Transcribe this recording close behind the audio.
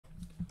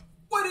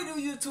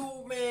do,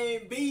 YouTube,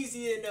 man?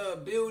 Beazy in the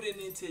building.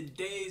 In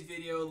today's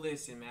video,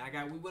 listen,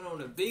 man, we went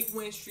on a big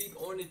win streak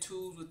on the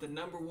twos with the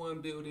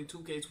 #1 build in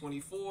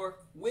 2K24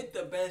 with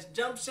the best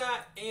jump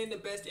shot and the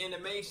best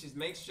animations.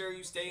 Make sure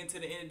you stay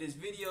until the end of this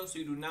video so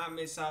you do not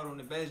miss out on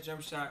the best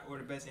jump shot or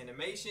the best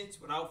animations.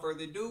 Without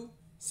further ado,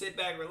 sit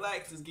back,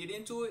 relax, let's get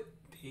into it.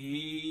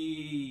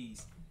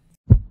 Peace.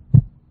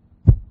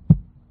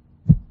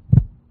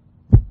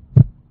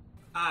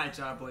 Alright,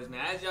 y'all boys, man,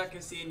 as y'all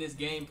can see in this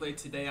gameplay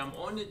today, I'm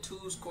on the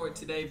twos court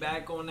today,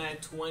 back on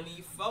that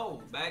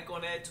 24, back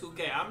on that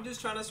 2K. I'm just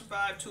trying to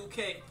survive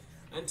 2K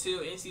until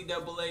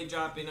NCAA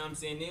drop, you know what I'm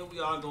saying? Then we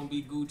all gonna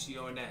be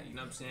Gucci on that, you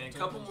know what I'm saying? A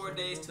couple more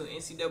days till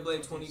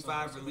NCAA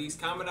 25 release.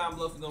 Comment down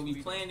below if you're gonna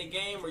be playing the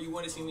game or you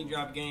want to see me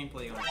drop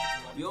gameplay on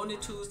it. We on the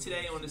twos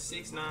today on the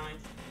 6-9.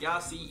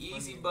 Y'all see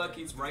easy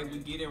buckets, right? We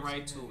getting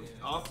right to it.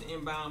 Off the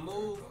inbound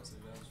move.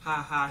 Ha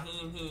ha,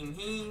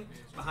 heen.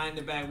 Behind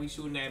the back, we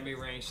shooting that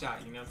mid-range shot,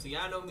 you know what I'm saying?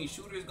 Y'all know me,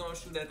 shooters gonna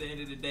shoot at the end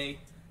of the day.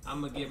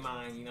 I'm gonna get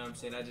mine, you know what I'm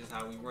saying? That's just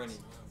how we running.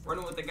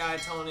 Running with the guy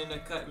Tone in the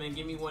cut, man.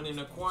 Give me one in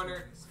the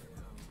corner.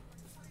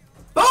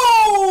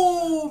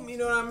 Boom! You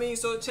know what I mean?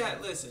 So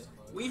chat, listen.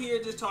 We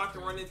here just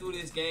talking, running through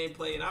this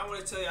gameplay, and I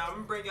want to tell y'all, I'm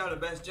gonna bring y'all the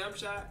best jump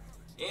shot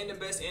and the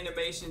best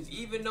animations,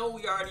 even though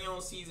we already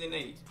on season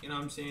 8. You know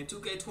what I'm saying?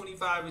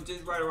 2K25 is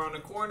just right around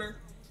the corner.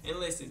 And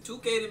listen,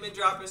 2K done been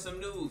dropping some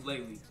news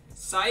lately.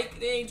 Psych,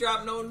 they ain't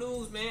dropped no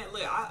news, man.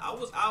 Look, I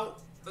was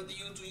out of the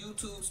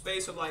YouTube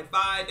space for like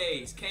 5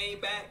 days. Came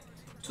back,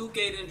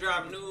 2K done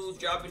dropped news,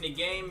 dropping the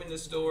game in the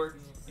store,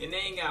 and they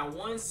ain't got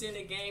 1 cent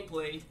of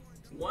gameplay,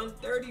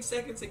 30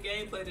 seconds of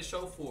gameplay to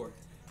show for it.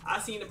 I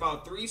seen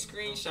about 3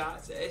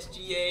 screenshots of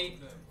SGA,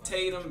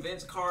 Tatum,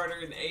 Vince Carter,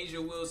 and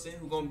Asia Wilson,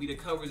 who gonna be the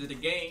covers of the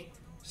game.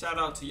 Shout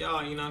out to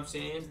y'all, you know what I'm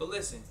saying? But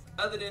listen,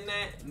 other than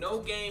that, no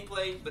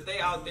gameplay, but they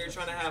out there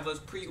trying to have us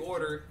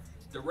pre-order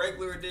the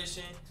regular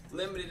edition,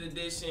 limited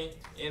edition,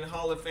 and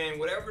Hall of Fame,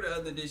 whatever the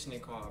other edition they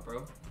call it,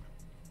 bro.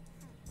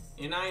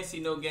 And I ain't see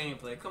no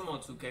gameplay. Come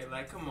on, 2K,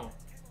 like, come on.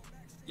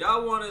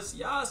 Y'all want us,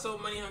 y'all so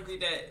money hungry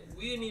that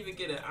we didn't even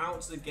get an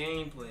ounce of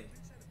gameplay.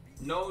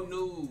 No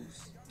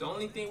news. The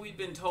only thing we've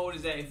been told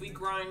is that if we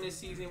grind this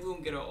season, we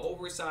gonna get an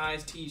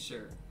oversized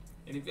t-shirt.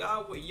 And if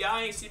y'all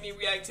ain't see me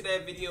react to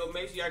that video,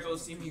 make sure y'all go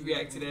see me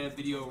react to that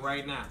video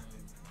right now.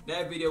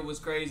 That video was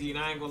crazy, and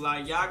I ain't gonna lie,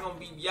 y'all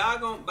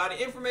gonna by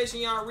the information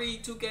y'all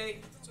read, 2K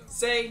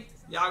say,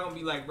 y'all gonna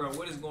be like, bro,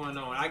 what is going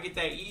on? I get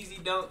that easy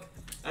dunk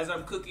as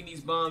I'm cooking these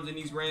bums and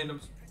these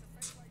randoms.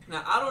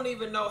 Now I don't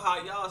even know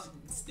how y'all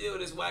still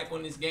this whack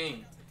on this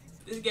game.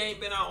 This game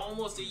been out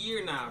almost a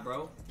year now,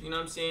 bro. You know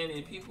what I'm saying?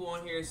 And people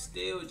on here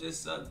still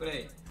just suck, but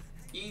hey.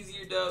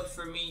 Easier dubs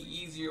for me,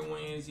 easier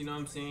wins, you know what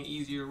I'm saying,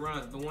 easier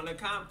runs. But when the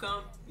comp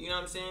come, you know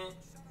what I'm saying,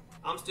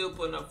 I'm still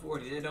putting up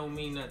 40. That don't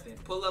mean nothing.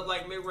 Pull up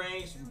like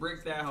mid-range,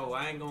 brick that hoe.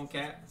 I ain't gonna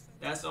cap.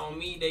 That's on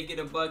me. They get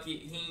a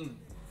bucket.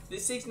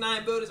 This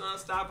 6'9" build is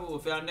unstoppable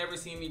if y'all never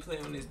seen me play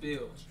on this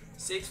build.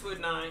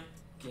 6'9",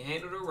 can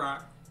handle the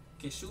rock,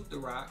 can shoot the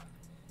rock,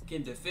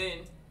 can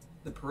defend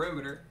the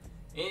perimeter,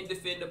 and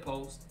defend the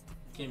post,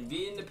 can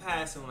be in the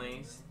passing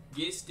lanes,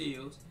 get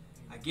steals,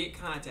 I get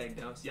contact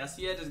dumps. Y'all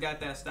see I just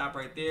got that stop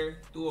right there.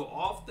 Threw an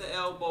off the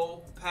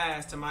elbow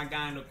pass to my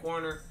guy in the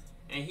corner,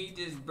 and he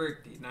just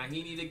bricked it. Now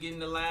he need to get in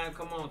the lab.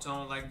 Come on,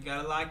 Tone. Like, you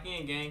gotta lock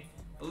in, gang.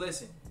 But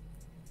listen,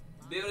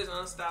 build is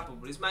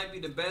unstoppable. This might be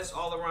the best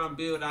all-around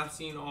build I've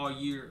seen all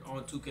year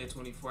on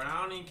 2K24. And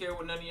I don't even care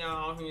what none of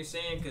y'all on here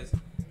saying, because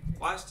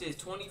watch this.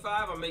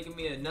 25, I'm making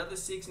me another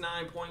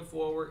 6'9" point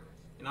forward,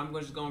 and I'm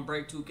just gonna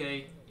break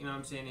 2K, you know what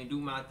I'm saying, and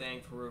do my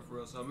thing for real, for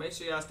real. So make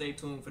sure y'all stay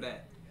tuned for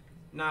that.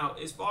 Now,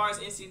 as far as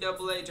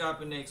NCAA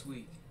dropping next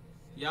week,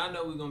 y'all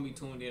know we're going to be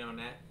tuned in on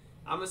that.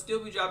 I'm going to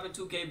still be dropping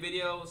 2K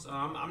videos.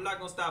 I'm not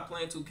going to stop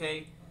playing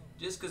 2K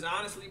just because,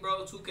 honestly,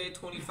 bro,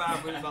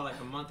 2K25 really about like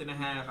a month and a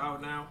half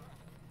out now.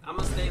 I'm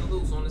going to stay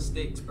loose on the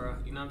sticks, bro.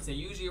 You know what I'm saying?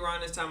 Usually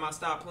around this time, I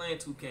stop playing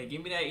 2K.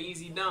 Give me that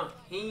easy dunk.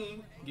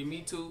 Give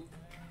me 2.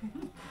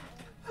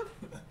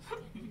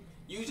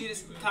 Usually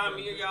this time of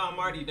year, y'all, I'm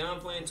already done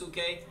playing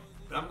 2K.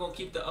 But I'm going to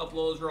keep the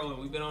uploads rolling.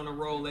 We've been on the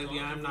roll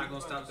lately. I'm not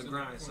going to stop the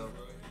grind, so...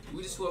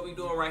 We just what we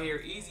doing right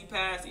here. Easy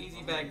pass,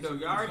 easy back door.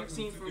 You already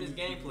seen from this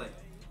gameplay.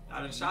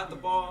 I done shot the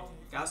ball,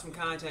 got some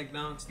contact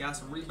dunks, got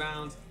some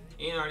rebounds,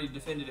 and already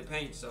defended the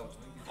paint. So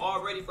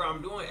already, bro,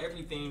 I'm doing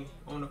everything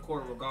on the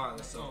court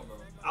regardless. So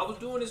I was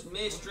doing this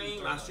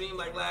mid-stream. I streamed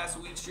like last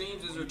week.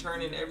 Streams is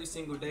returning every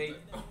single day.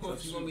 So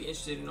if you're gonna be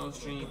interested in those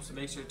streams, so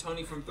make sure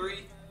Tony from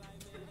 3.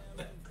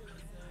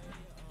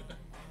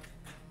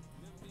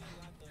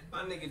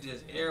 My nigga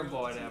just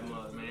airballed that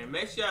mug, man.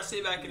 Make sure y'all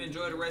sit back and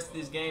enjoy the rest of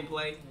this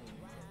gameplay.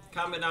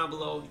 Comment down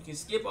below. You can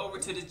skip over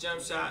to this jump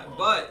shot,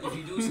 but if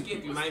you do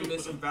skip, you might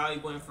miss some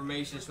valuable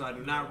information, so I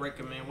do not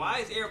recommend. Why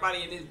is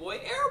everybody in this boy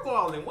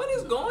airballing? What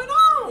is going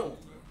on?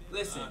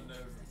 Listen,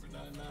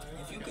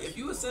 If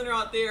you a center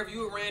out there, if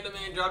you a random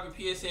man, drop your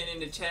PSN in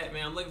the chat,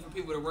 man. I'm looking for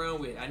people to run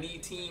with. I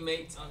need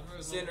teammates,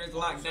 centers,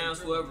 lockdowns,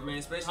 whoever, man.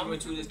 Especially when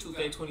this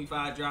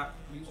 2K25 drop,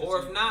 or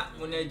if not,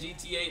 when that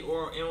GTA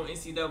or on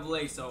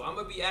NCAA. So I'm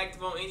gonna be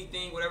active on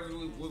anything, whatever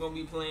we're gonna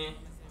be playing.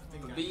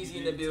 But Beazy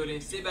in the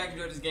building. Sit back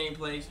and enjoy this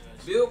gameplay.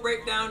 Build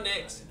breakdown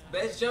next.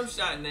 Best jump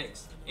shot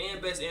next.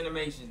 And best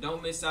animation.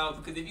 Don't miss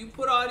out, because if you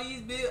put all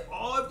these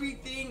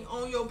everything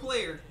on your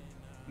player,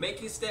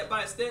 make it step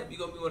by step, you're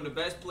gonna be one of the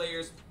best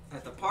players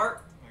at the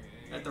park,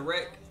 at the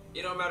rec.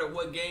 It don't matter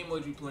what game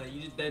mode you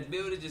play. That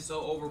build is just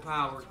so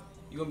overpowered.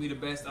 You're gonna be the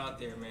best out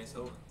there, man.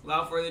 So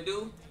without further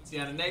ado, see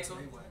you on the next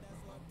one.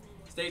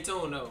 Stay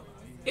tuned though.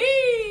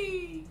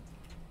 Eee!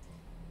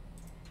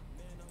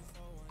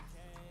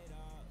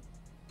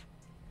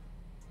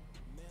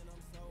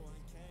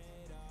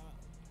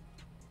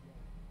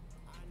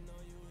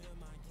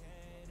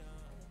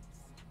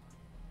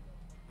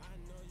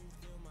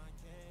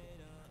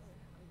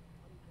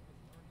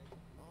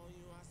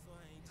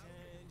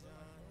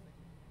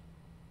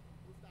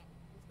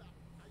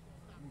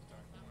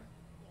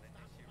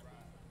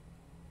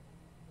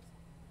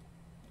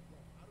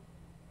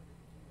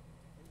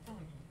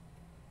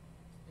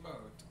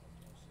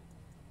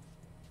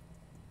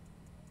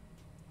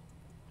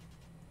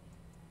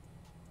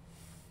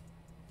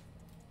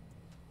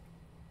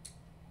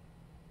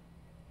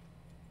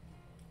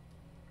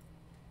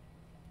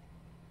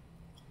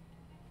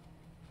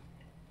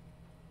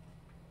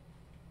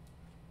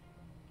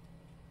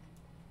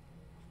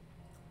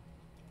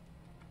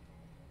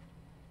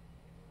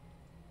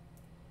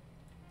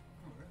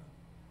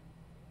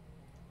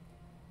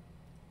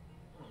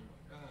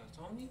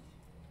 Tony?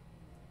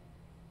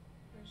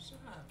 Good shot,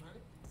 man.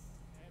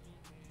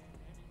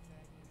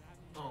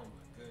 Oh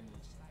my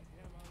goodness.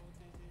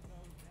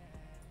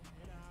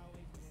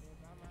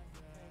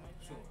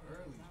 So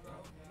early, bro.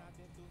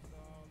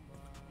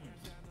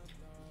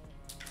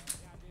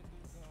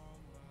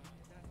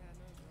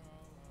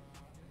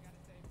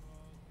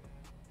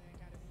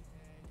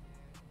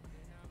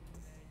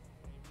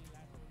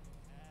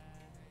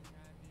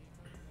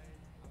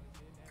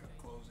 Gotta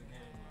close the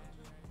game, man.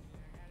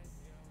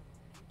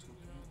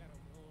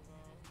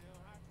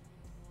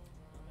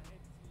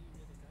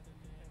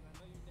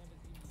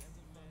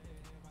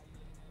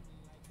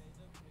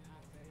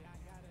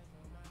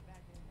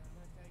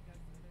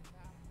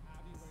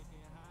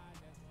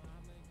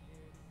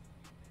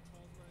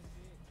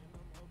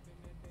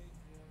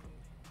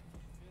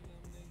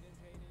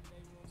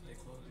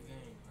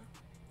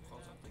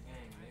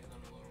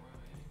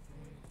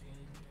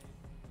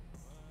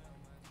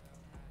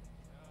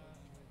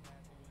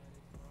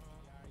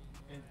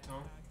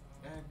 Tom,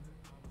 Dad.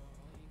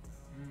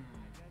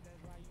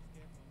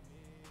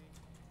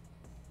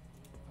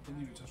 I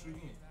believe it. So shoot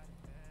again.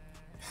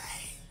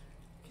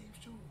 Keep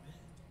shooting, man.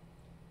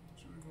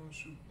 Shooter gonna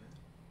shoot, man.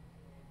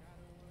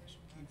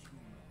 Keep shooting,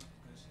 man.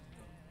 Let's go.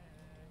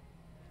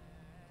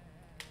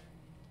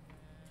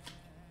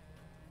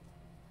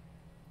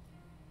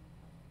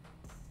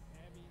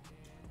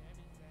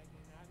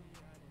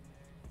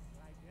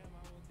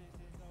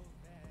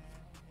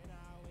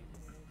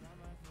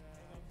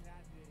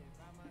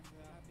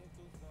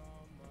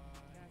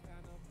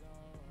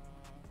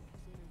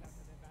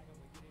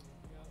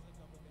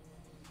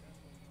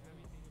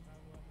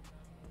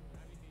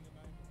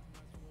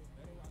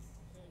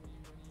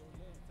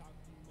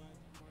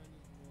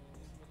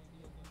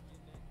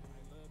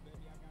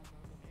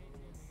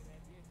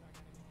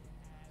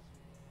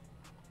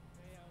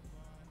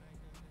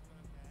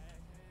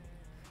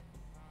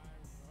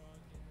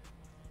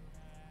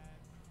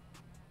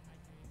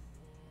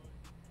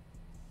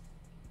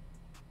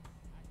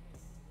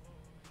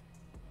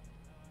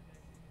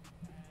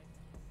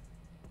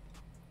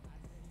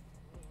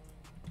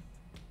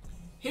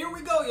 Here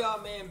we go,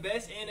 y'all, man.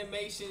 Best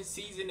animation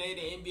season 8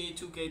 of NBA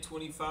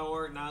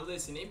 2K24. Now,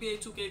 listen,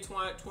 NBA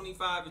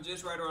 2K25 is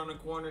just right around the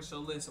corner. So,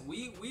 listen,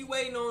 we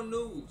waiting on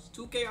news.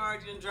 2K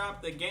already done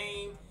dropped the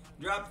game,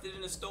 dropped it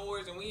in the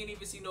stores, and we ain't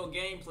even see no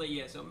gameplay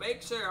yet. So,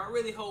 make sure, I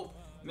really hope,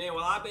 man,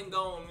 while I've been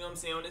gone, you know what I'm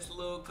saying, on this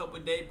little couple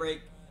day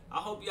break, I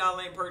hope y'all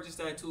ain't purchased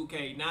that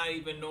 2K, not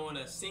even knowing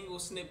a single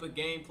snip of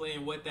gameplay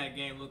and what that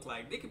game looked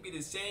like. It could be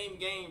the same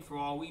game for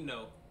all we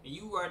know. And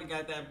you already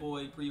got that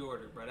boy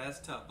pre-ordered, bro. That's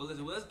tough. But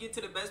listen, let's get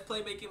to the best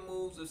playmaking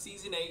moves of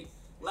Season 8.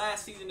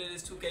 Last season of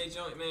this 2K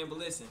joint, man. But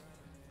listen,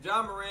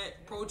 Ja Morant,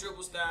 pro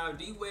dribble style.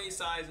 D-Wade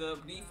size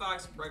up.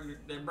 D-Fox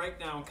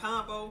breakdown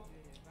combo.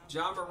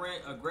 Ja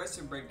Morant,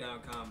 aggressive breakdown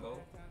combo.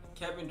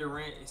 Kevin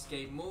Durant,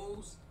 escape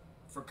moves.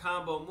 For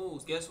combo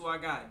moves, guess who I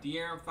got?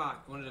 De'Aaron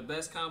Fox, one of the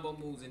best combo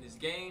moves in this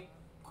game.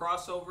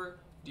 Crossover,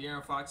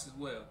 De'Aaron Fox as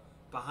well.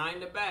 Behind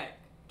the back,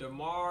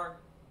 DeMar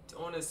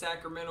on the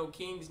Sacramento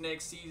Kings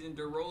next season.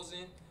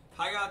 DeRozan,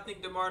 how y'all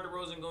think DeMar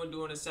DeRozan gonna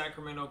do on the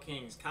Sacramento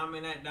Kings?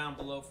 Comment that down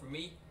below for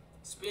me.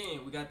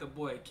 Spin, we got the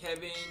boy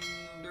Kevin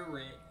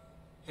Durant.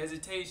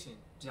 Hesitation,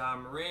 Ja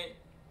Morant.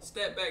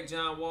 step back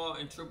John Wall,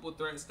 and triple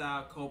threat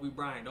style Kobe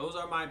Bryant. Those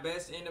are my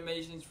best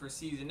animations for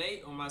Season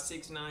 8 on my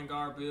 6'9"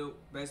 guard build,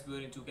 best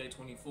build in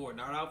 2K24.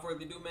 Now without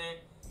further ado, man,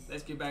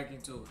 let's get back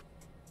into it.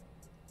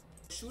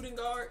 Shooting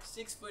guard,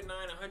 6'9",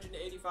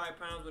 185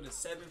 pounds with a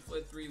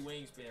 7'3"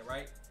 wingspan,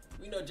 right?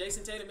 We know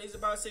Jason Tatum is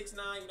about 6'9",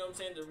 you know what I'm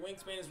saying? The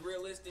wingspan is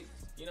realistic,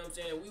 you know what I'm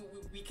saying?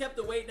 We kept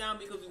the weight down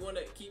because we want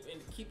to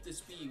keep the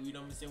speed, you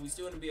know what I'm saying? We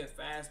still want to be a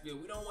fast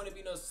build. We don't want to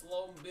be no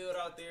slow build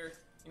out there,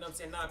 you know what I'm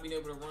saying? Not being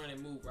able to run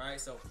and move, right?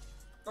 So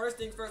first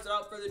things first,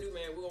 without further ado,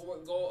 man, we're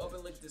going to go up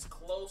and look at this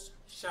close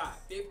shot,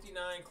 59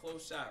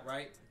 close shot,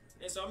 right?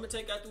 And so I'm going to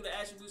take y'all through the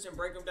attributes and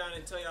break them down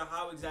and tell y'all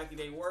how exactly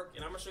they work.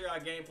 And I'm going to show y'all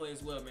gameplay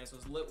as well, man. So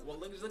look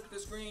at the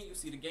screen. You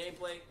see the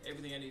gameplay,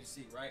 everything I need to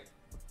see, right?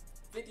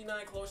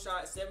 59 close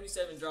shot,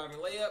 77 driving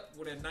layup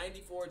with a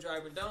 94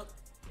 driving dunk,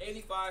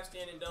 85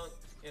 standing dunk,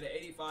 and an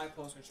 85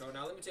 post control.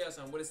 Now, let me tell you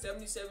something. With a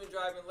 77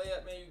 driving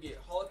layup, man, you get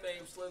Hall of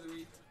Fame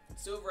Slithery,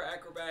 Silver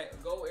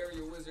Acrobat, Gold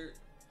Area Wizard,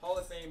 Hall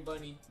of Fame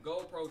Bunny,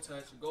 Gold Pro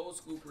Touch, Gold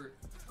Scooper,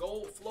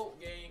 Gold Float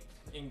Game,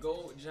 and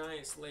Gold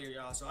Giant Slayer,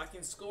 y'all. So I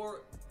can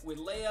score with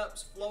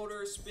layups,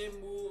 floaters, spin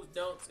moves,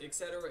 dunks,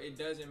 etc. It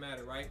doesn't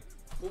matter, right?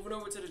 Moving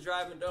over to the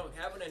driving dunk.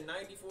 Having a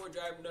 94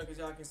 driving dunk, as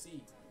y'all can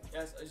see,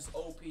 that's just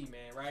OP,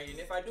 man, right? And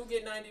if I do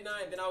get 99,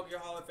 then I'll get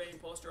Hall of Fame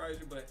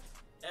Posterizer. But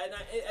at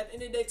the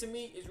end of the day, to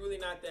me, it's really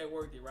not that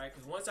worth it, right?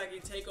 Because once I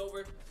get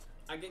takeover,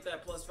 I get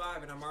that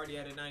 +5, and I'm already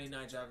at a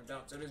 99 driving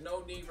dunk. So there's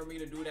no need for me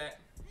to do that.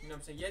 You know what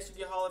I'm saying? Yes, you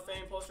get Hall of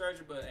Fame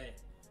Posterizer, but hey,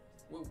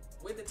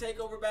 with the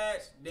takeover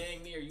badge,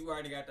 dang near, you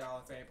already got the Hall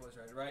of Fame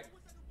Posterizer, right?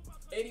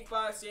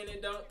 85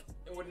 standing dunk,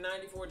 and with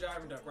 94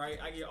 driving dunk, right?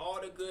 I get all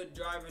the good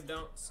driving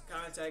dunks,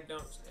 contact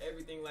dunks,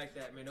 everything like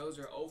that, man. Those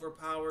are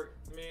overpowered,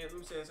 man. Let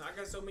me say this. I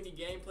got so many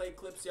gameplay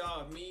clips,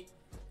 y'all, of me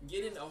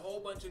getting a whole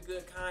bunch of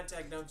good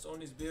contact dunks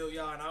on this build,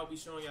 y'all, and I'll be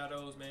showing y'all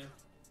those, man.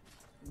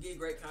 Get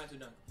great contact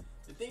dunk.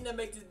 The thing that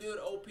makes this build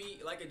OP,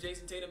 like a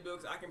Jason Tatum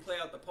build, I can play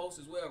out the post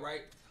as well,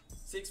 right?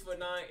 6'9",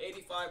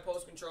 85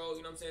 post control,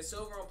 you know what I'm saying?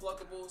 Silver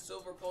unpluckable,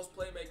 silver post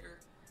playmaker,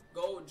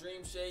 gold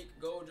dream shake,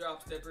 gold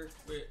drop stepper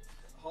with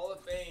Hall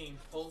of Fame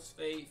post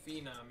fade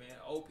phenom, man.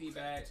 OP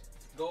badge,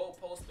 gold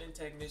post spin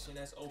technician,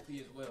 that's OP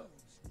as well.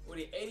 With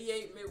an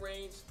 88 mid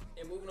range,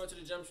 and moving on to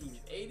the jump shooting,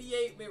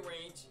 88 mid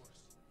range,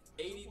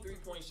 83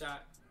 point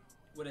shot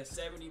with a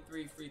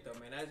 73 free throw,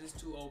 man. That's just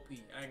too OP.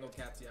 I ain't gonna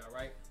cap to y'all,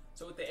 right?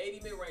 So with the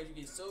 80 mid range, you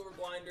get silver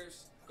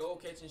blinders,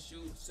 gold catch and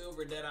shoot,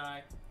 silver dead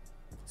eye,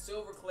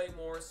 silver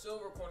claymore,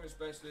 silver corner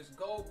specialist,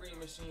 gold green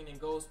machine, and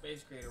gold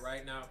space creator.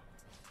 Right now,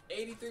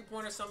 83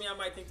 pointers. Some of y'all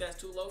might think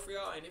that's too low for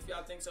y'all, and if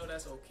y'all think so,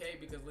 that's okay,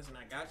 because listen,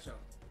 I got y'all.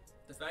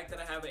 The fact that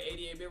I have an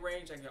 88 mid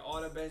range, I get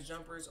all the best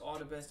jumpers, all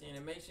the best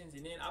animations,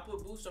 and then I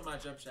put boost on my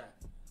jump shot.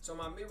 So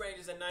my mid range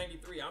is a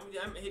 93.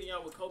 I'm hitting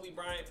y'all with Kobe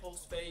Bryant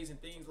post phase and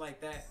things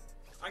like that.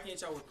 I can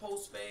hit y'all with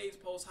post phase,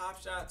 post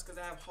hop shots, because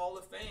I have Hall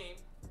of Fame.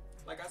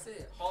 Like I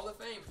said, Hall of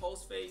Fame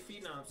post fade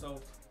phenom.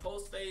 So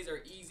post phase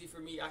are easy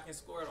for me. I can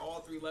score at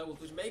all 3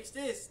 levels, which makes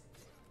this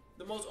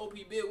the most OP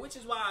build, which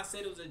is why I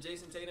said it was a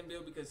Jason Tatum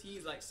build, because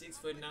he's like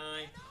 6'9"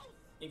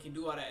 and can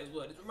do all that as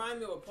well. This reminds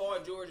me of Paul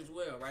George as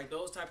well, right?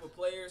 Those type of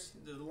players,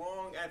 the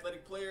long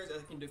athletic players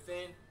that can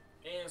defend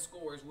and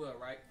score as well,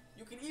 right?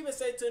 You can even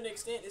say to an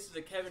extent this is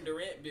a Kevin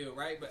Durant build,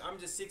 right? But I'm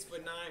just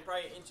 6'9",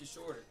 probably inches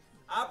shorter.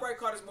 I probably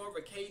call this more of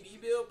a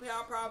KD build,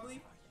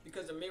 probably,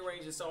 because the mid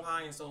range is so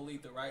high and so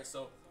lethal, right?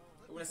 So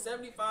with a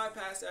 75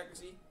 pass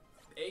accuracy,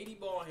 80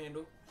 ball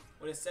handle,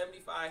 with a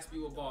 75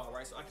 speed with ball,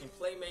 right? So I can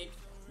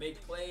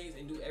make plays,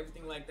 and do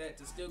everything like that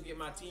to still get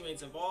my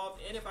teammates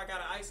involved. And if I got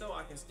an ISO,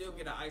 I can still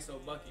get an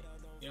ISO bucket.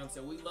 You know what I'm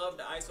saying? We love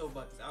the ISO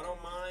buckets. I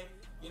don't mind,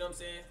 you know what I'm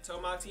saying? Tell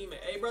my teammate,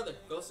 hey brother,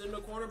 go sit in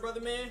the corner,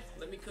 brother man.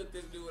 Let me cook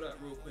this dude up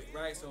real quick,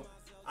 right? So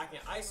I can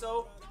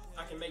ISO,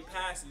 I can make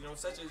passes, you know,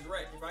 such as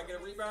rec. If I get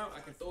a rebound, I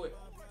can throw it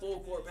full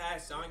court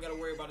pass, so I ain't gotta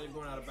worry about it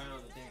going out of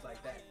bounds and things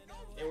like that.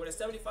 And with a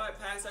 75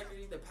 pass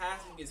accuracy, the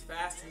passing is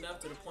fast enough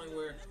to the point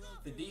where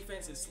the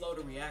defense is slow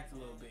to react a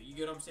little bit. You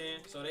get what I'm saying?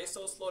 So they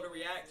so slow to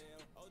react.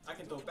 I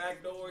can throw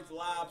backdoors,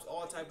 lobs,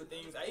 all type of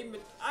things. I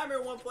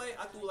remember one play,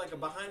 I threw like a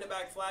behind the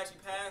back flashy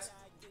pass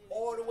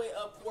all the way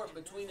up court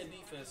between the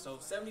defense. So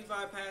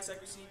 75 pass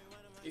accuracy.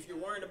 If you're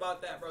worried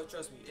about that, bro,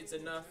 trust me, it's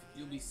enough.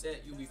 You'll be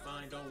set. You'll be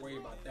fine. Don't worry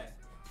about that.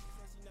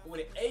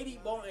 With an 80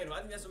 ball handle, I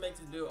think that's what makes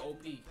this build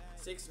OP.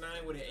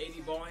 6'9" with an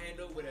 80 ball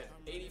handle, with an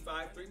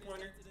 85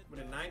 3-pointer,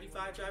 with a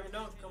 95 driving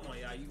dunk. Come on,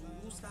 y'all.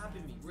 Who's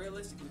stopping me?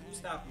 Realistically, who's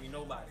stopping me?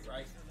 Nobody,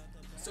 right?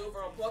 Silver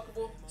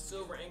unpluckable,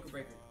 silver ankle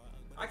breaker.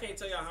 I can't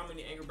tell y'all how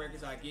many ankle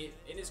breakers I get,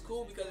 and it's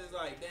cool because it's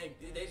like, dang,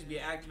 they just be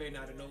activating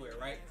out of nowhere,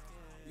 right?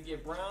 You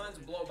get bronze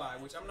blow by,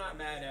 which I'm not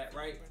mad at,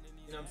 right?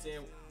 You know what I'm saying?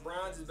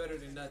 Bronze is better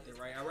than nothing,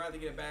 right? I'd rather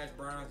get a badge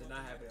bronze than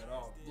not have it at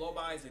all. Blow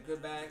by is a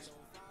good badge.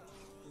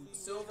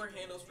 Silver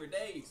handles for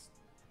days.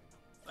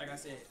 Like I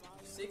said,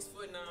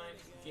 6'9",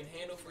 can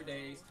handle for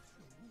days.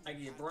 I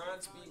get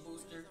bronze speed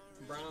booster,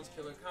 bronze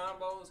killer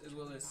combos, as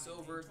well as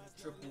silver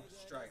triple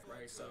strike,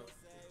 right? So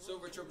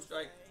silver triple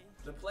strike.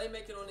 The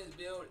playmaking on this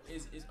build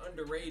is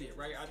underrated,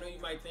 right? I know you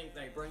might think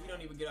like, bro, you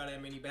don't even get all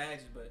that many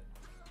badges, but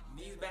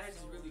these badges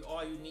is really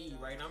all you need,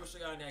 right? And I'm gonna show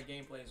y'all in that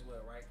gameplay as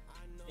well, right?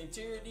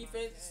 Interior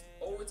defense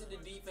over to the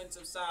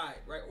defensive side,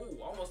 right?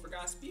 Ooh, almost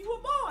forgot speed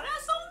with ball.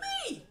 That's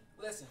on me.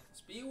 Listen,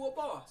 speed with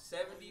ball,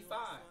 75.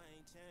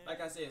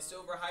 Like I said,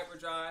 silver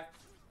hyperdrive,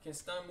 can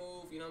stun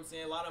move, you know what I'm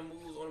saying? A lot of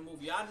moves on the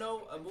move. Y'all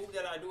know a move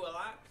that I do a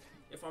lot.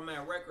 If I'm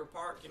at Record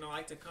Park, you know, I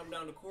like to come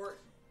down the court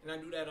and I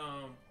do that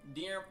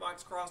De'Aaron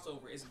Fox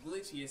crossover. It's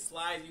glitchy, it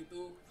slides you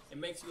through, it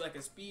makes you like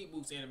a speed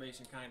boost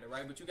animation kinda,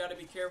 right? But you gotta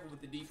be careful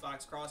with the D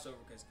Fox crossover,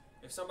 because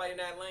if somebody in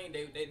that lane,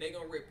 they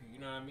gonna rip you, you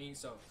know what I mean?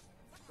 So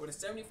with a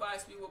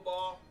 75 speed with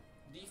ball,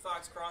 D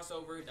Fox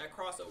crossover, that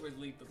crossover is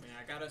lethal, man.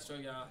 I gotta show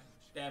y'all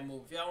that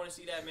move. If y'all wanna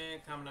see that, man,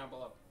 comment down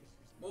below.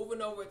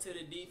 Moving over to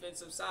the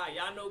defensive side,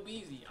 y'all know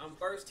Beazy. I'm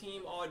first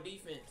team all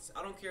defense.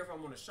 I don't care if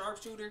I'm on a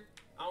sharpshooter.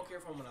 I don't care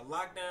if I'm on a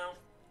lockdown.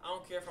 I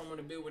don't care if I'm on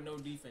a build with no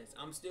defense.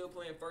 I'm still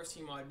playing first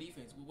team all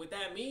defense. What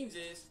that means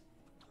is,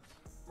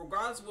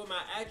 regardless of what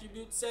my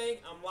attributes say,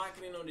 I'm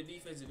locking in on the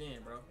defensive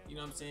end, bro. You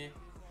know what I'm saying?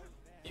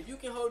 If you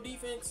can hold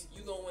defense,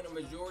 you're going to win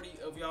a majority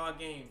of y'all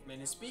games, man.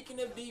 And speaking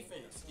of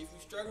defense, if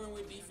you're struggling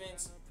with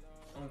defense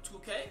on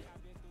 2K,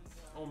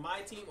 on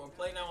my team, or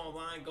play now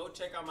online, go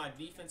check out my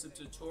defensive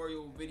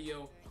tutorial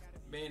video.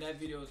 Man, that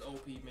video is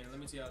OP, man.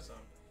 Let me tell y'all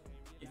something.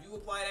 If you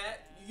apply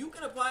that, you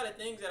can apply the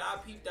things that I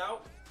peeped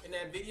out in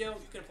that video.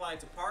 You can apply it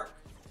to Park,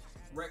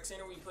 Rec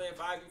Center when you playing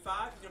 5v5.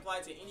 You can apply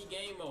it to any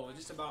game mode. It's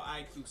just about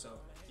IQ. So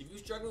if you're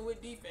struggling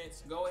with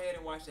defense, go ahead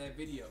and watch that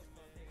video.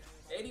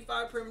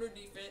 85 perimeter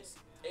defense,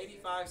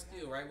 85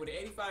 steal, right? With the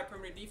 85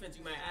 perimeter defense,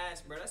 you might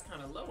ask, bro, that's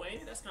kind of low,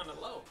 ain't it? That's kind of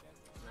low.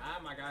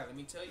 Nah, my guy, let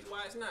me tell you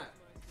why it's not.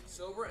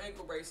 Silver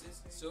ankle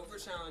braces, silver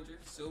challenger,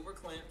 silver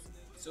clamps,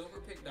 silver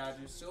pick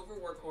dodgers, silver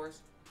workhorse,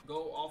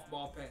 go off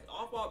ball pass.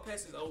 Off ball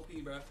pass is OP,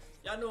 bro.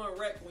 Y'all know in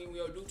rec when we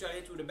do try to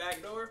hit through the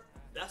back door,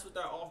 that's what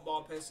that off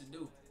ball passes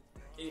do.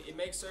 It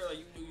makes sure like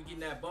you getting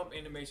that bump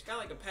animation,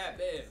 kind of like a Pat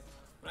Bev.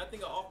 When I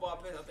think of off ball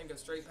pass, I think of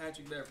straight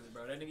Patrick Beverly,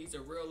 bro. That nigga, he's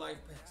a real life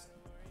pass.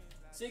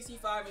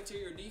 65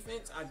 interior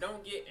defense. I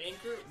don't get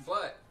anchored,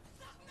 but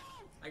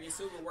I get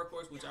silver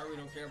workhorse, which I really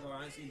don't care about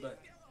honestly, but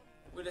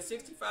with a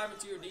 65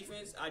 interior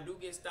defense, I do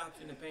get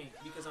stopped in the paint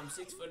because I'm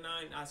 6'9".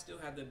 I still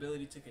have the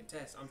ability to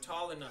contest. I'm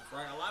tall enough,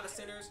 right? A lot of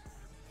centers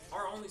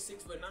are only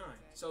 6'9".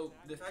 So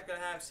the fact that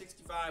I have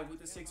 65 with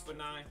the 6'9",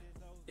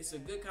 it's a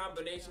good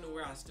combination of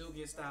where I still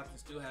get stopped and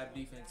still have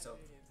defense. So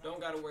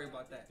don't gotta worry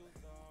about that.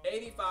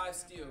 85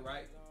 steal,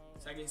 right?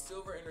 So I get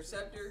silver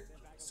interceptor,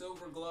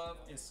 silver glove,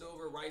 and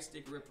silver right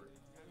stick ripper.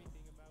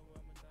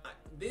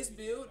 This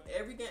build,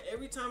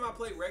 every time I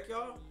play rec,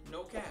 y'all,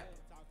 no cap,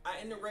 I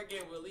end the rec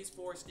game with at least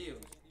 4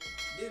 steals.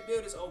 This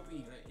build is OP,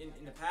 right?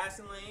 In the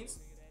passing lanes,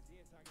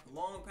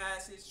 long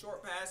passes,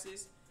 short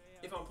passes.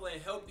 If I'm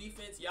playing help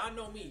defense, y'all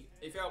know me.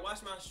 If y'all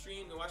watch my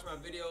stream and watch my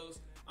videos,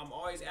 I'm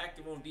always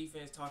active on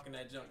defense talking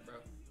that junk, bro.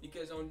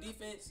 Because on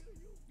defense,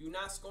 you're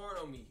not scoring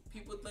on me.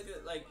 People look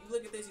at like, you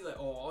look at this, you're like,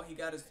 oh, all he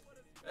got is,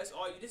 that's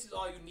all you, this is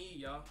all you need,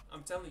 y'all.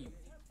 I'm telling you.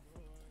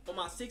 On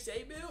my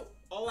 6'8" build,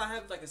 all I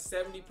have is like a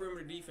 70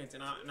 perimeter defense,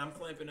 and I'm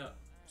clamping up.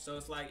 So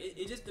it's like,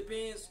 it just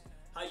depends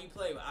how you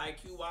play with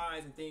IQ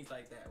wise and things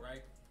like that,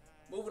 right?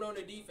 Moving on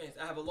to defense,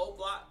 I have a low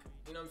block,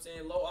 you know what I'm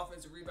saying, low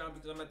offensive rebound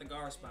because I'm at the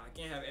guard spot. I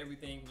can't have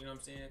everything, you know what I'm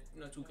saying,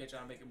 2K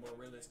trying to make it more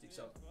realistic.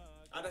 So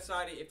I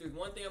decided if there's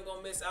one thing I'm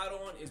gonna miss out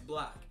on is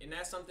block, and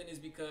that something is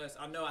because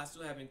I know I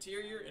still have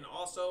interior, and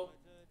also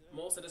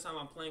most of the time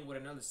I'm playing with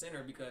another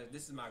center because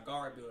this is my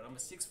guard build. I'm a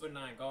 6'9"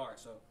 guard,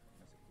 so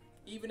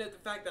even at the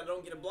fact that I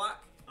don't get a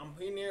block, I'm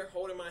in there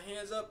holding my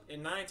hands up,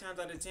 and 9 times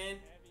out of 10,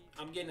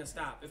 I'm getting a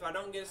stop. If I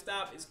don't get a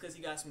stop, it's because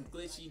he got some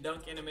glitchy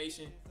dunk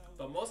animation.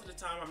 But most of the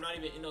time, I'm not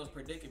even in those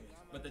predicaments.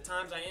 But the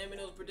times I am in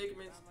those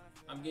predicaments,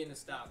 I'm getting a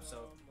stop.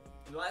 So,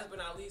 and last but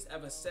not least, I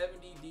have a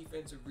 70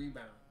 defensive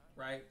rebound,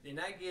 right? And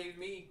that gave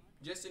me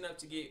just enough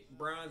to get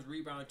bronze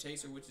rebound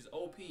chaser, which is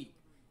OP.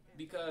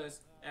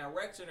 Because at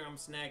rec center, I'm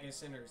snagging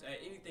centers. At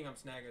anything, I'm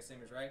snagging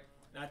centers, right?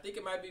 And I think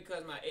it might be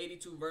because my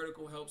 82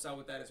 vertical helps out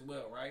with that as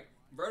well, right?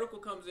 Vertical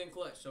comes in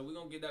clutch, so we're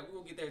gonna get that. We're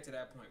gonna get there to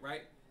that point,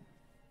 right?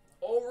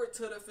 Over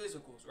to the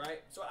physicals,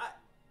 right? So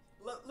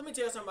let me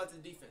tell you something about the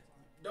defense.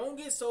 Don't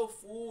get so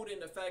fooled in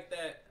the fact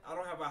that I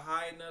don't have a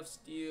high enough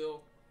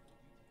steal,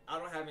 I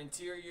don't have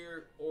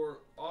interior or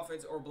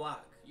offense or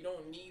block. You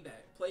don't need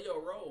that. Play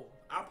your role.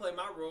 I play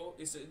my role.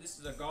 This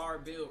is a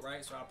guard build,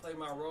 right? So I play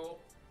my role.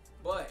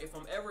 But if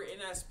I'm ever in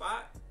that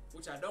spot,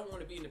 which I don't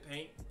want to be in the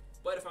paint,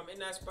 but if I'm in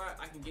that spot,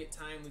 I can get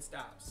timely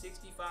stops.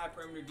 65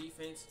 perimeter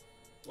defense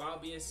while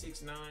being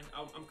 6'9".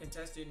 I'm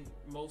contesting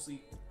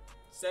mostly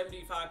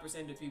 75%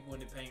 of the people in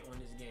the paint on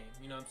this game.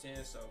 You know what I'm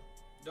saying? So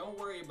don't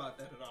worry about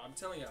that at all. I'm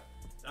telling y'all.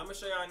 I'm going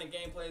to show y'all in the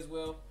gameplay as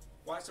well.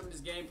 Watch some of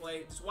this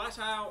gameplay. Just watch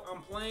how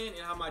I'm playing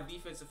and how my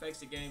defense affects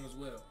the game as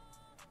well.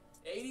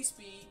 80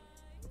 speed,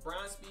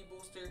 bronze speed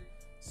booster,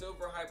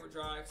 silver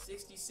hyperdrive,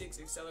 66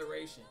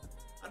 acceleration.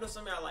 I know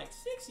some of y'all like,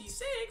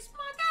 66?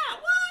 My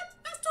God,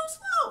 what? That's too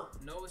slow.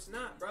 No, it's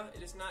not, bro.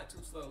 It is not too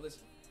slow.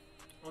 Listen,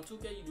 on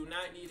 2K, you do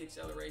not need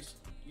acceleration.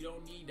 You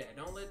don't need that.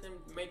 Don't let them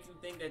make you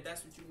think that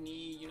that's what you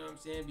need, you know what I'm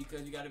saying,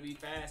 because you got to be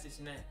fast, this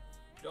and that.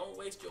 Don't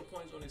waste your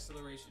points on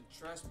acceleration.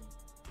 Trust me.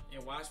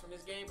 And watch from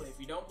this gameplay. If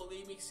you don't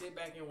believe me, sit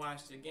back and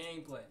watch the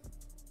gameplay.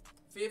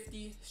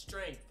 50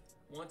 strength.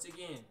 Once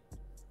again.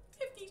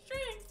 50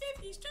 strength,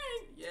 50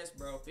 strength. Yes,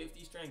 bro,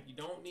 50 strength. You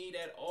don't need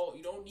that all.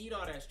 You don't need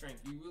all that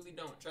strength. You really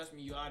don't. Trust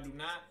me, I do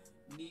not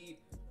need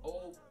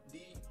OD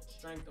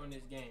strength on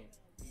this game.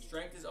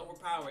 Strength is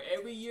overpowered.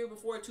 Every year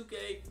before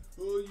 2K,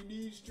 oh, you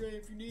need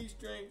strength,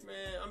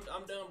 man.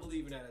 I'm done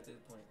believing that at this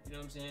point. You know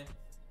what I'm saying?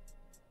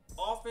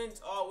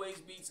 Offense always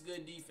beats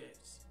good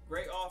defense.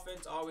 Great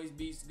offense always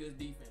beats good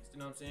defense. You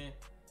know what I'm saying?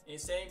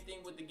 And same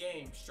thing with the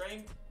game.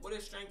 Strength, what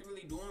is strength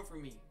really doing for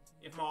me?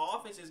 If my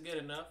offense is good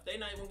enough, they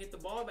not even gonna get the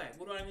ball back.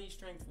 What do I need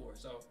strength for?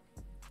 So,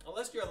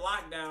 unless you're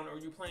lockdown or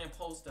you're playing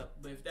post up,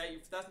 but if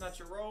that's not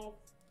your role,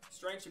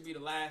 strength should be the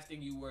last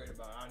thing you worried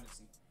about,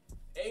 honestly.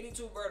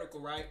 82 vertical,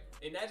 right?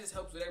 And that just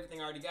helps with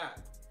everything I already got.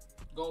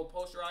 Go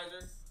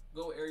posterizer,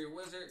 go area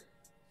wizard.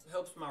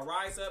 Helps my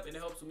rise up, and it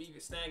helps me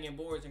snagging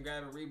boards and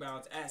grabbing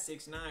rebounds at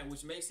 6'9",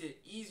 which makes it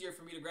easier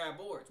for me to grab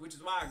boards, which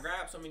is why I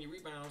grab so many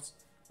rebounds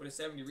with a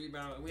 70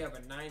 rebound, and we have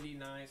a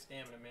 99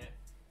 stamina, man.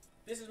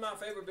 This is my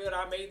favorite build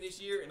I made this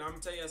year, and I'm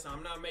gonna tell you something,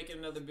 I'm not making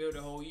another build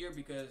the whole year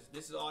because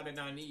this is all that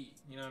I need.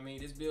 You know what I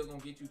mean? This build gonna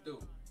get you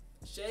through.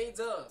 Shades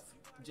of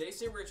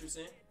Jason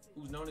Richardson,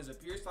 who's known as a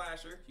pure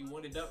slasher. He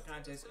won the dunk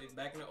contest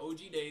back in the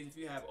OG days, if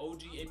you have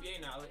OG NBA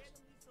knowledge.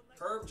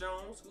 Herb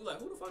Jones, who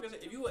the fuck is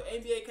it? If you an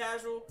NBA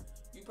casual,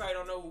 you probably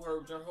don't know who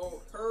Herb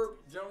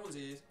Jones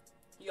is.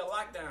 He a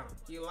lockdown.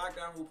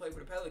 Who played for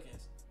the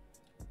Pelicans.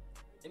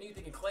 And you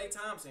thinking Klay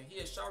Thompson, he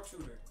a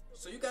sharpshooter.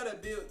 So you gotta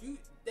build.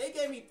 They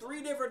gave me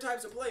 3 different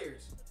types of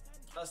players: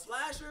 a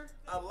slasher,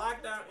 a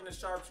lockdown, and a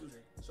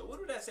sharpshooter. So what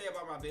do that say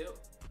about my build?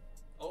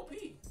 OP.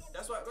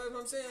 That's what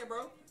I'm saying,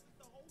 bro.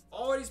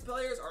 All these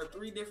players are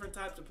 3 different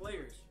types of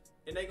players,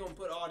 and they gonna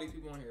put all these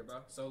people on here,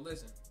 bro. So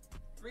listen,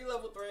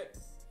 3-level threat,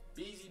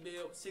 Beazy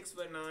build,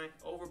 6'9",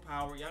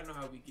 overpowered. Y'all know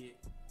how we get.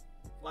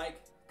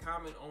 Like,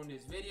 comment on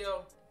this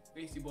video.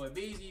 Beastie Boy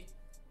Beazy.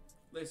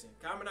 Listen,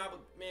 comment out,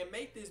 man,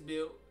 make this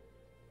build.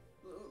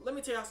 Let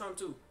me tell y'all something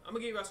too. I'm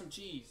gonna give y'all some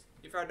cheese.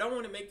 If I don't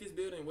want to make this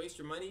build and waste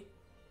your money,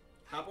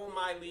 hop on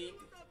my league,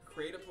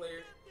 create a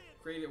player,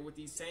 create it with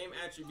these same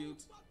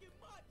attributes,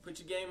 put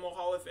your game on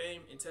Hall of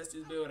Fame, and test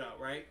this build out,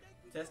 right?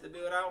 Test the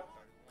build out.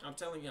 I'm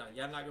telling y'all,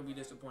 y'all not gonna be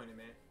disappointed,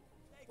 man.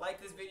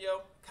 Like this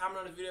video, comment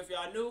on this video if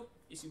y'all new.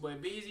 It's your boy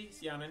Beazy.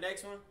 See y'all on the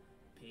next one.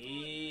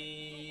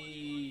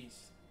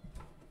 Peace.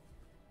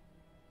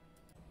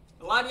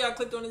 A lot of y'all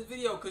clicked on this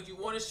video because you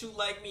want to shoot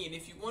like me. And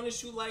if you want to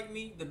shoot like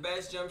me, the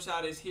best jump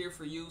shot is here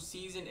for you.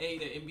 Season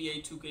 8 of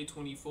NBA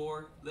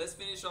 2K24. Let's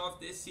finish off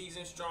this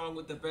season strong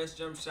with the best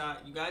jump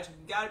shot. You guys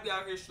got to be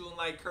out here shooting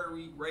like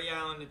Curry, Ray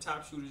Allen, the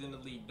top shooters in the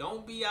league.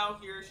 Don't be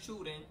out here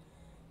shooting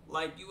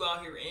like you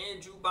out here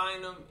Andrew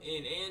Bynum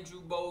and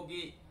Andrew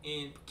Bogut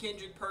and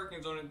Kendrick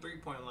Perkins on the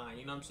three-point line.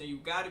 You know what I'm saying? You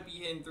got to be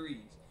hitting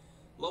threes.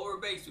 Lower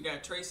base, we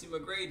got Tracy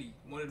McGrady,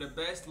 one of the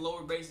best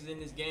lower bases in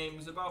this game.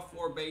 There's about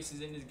 4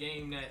 bases in this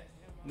game that,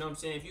 you know what I'm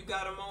saying, if you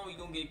got them on, you're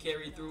going to get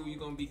carried through, you're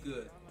going to be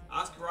good.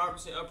 Oscar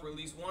Robertson, upper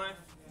release 1,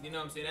 you know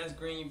what I'm saying, that's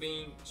green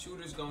bean.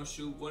 Shooter's going to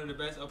shoot, one of the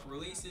best upper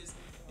releases.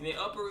 And then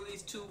upper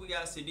release 2, we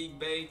got Sadiq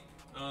Bey.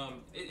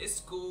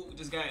 It's cool, we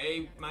just got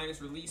A-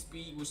 release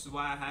speed, which is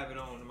why I have it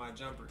on my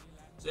jumper.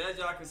 So as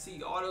y'all can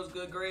see, all those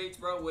good grades,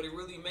 bro, what it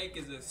really make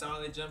is a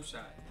solid jump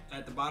shot.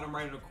 At the bottom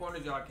right of the corner,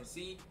 y'all can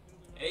see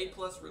A+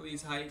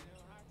 release height,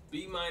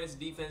 B-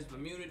 defensive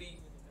immunity,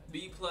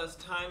 B+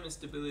 time and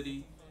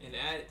stability, and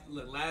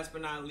last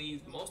but not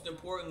least, most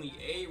importantly,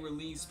 A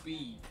release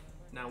speed.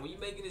 Now, when you're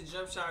making this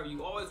jump shot,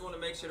 you always want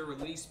to make sure the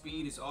release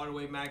speed is all the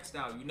way maxed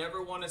out. You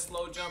never want a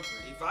slow jumper.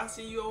 If I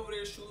see you over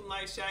there shooting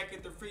like Shaq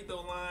at the free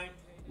throw line,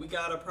 we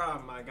got a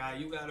problem, my guy.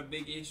 You got a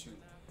big issue.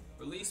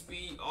 Release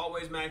speed,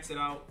 always max it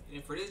out.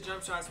 And for this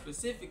jump shot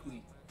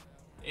specifically,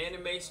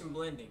 animation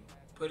blending.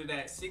 Put it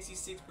at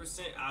 66%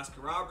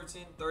 Oscar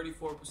Robertson,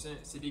 34%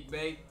 Sadiq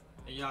Bey.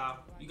 And y'all,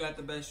 you got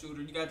the best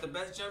shooter. You got the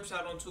best jump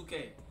shot on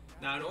 2K.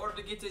 Now, in order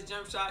to get this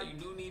jump shot, you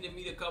do need to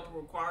meet a couple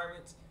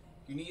requirements.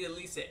 You need at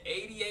least an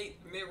 88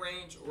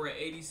 mid-range or an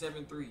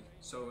 87 3.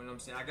 So, you know what I'm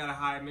saying? I got a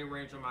high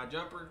mid-range on my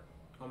jumper,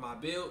 on my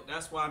build.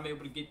 That's why I'm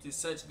able to get this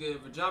such good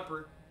of a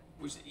jumper,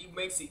 which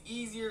makes it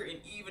easier and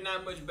even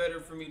that much better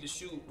for me to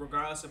shoot,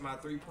 regardless of my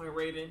 3-point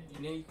rating.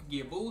 And then you can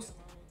get a boost,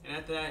 and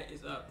after that,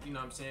 it's up. You know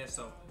what I'm saying?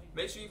 So,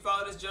 make sure you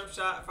follow this jump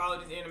shot, follow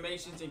these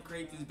animations, and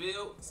create this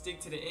build. Stick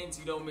to the end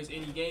so you don't miss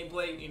any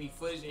gameplay, any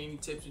footage, and any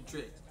tips and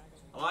tricks.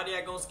 A lot of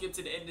y'all gonna skip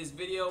to the end of this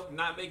video,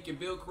 not make your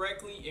build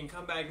correctly, and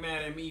come back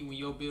mad at me when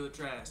your build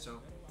trash. So,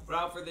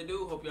 without further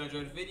ado, hope y'all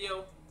enjoyed the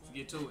video. Let's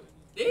get to it.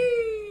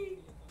 Yee!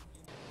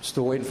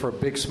 Still waiting for a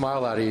big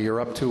smile out of you.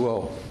 You're up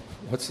 2-0.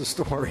 What's the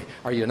story?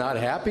 Are you not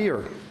happy,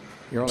 or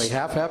you're only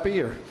half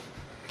happy, or?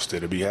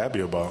 Still to be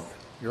happy about.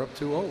 You're up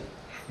 2-0.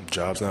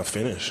 Job's not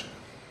finished.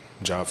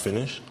 Job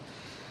finished?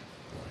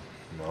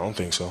 I don't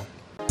think so.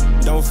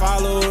 Don't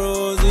follow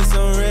rules, it's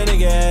some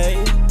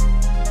renegade.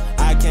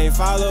 I can't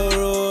follow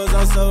rules,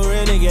 I'm so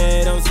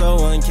renegade. I'm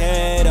so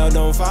uncared. Oh,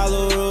 don't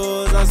follow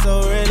rules, I'm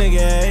so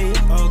renegade.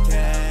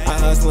 Okay.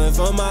 hustling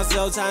for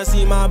myself, trying to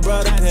see my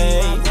brother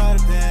paid.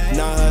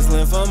 Not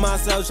hustling for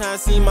myself, trying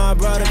to see my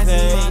brother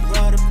paid.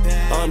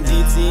 I'm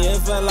DTN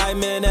for like,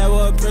 man, that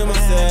what Prima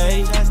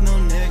say.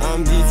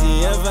 I'm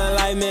DTN for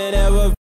like, man, that what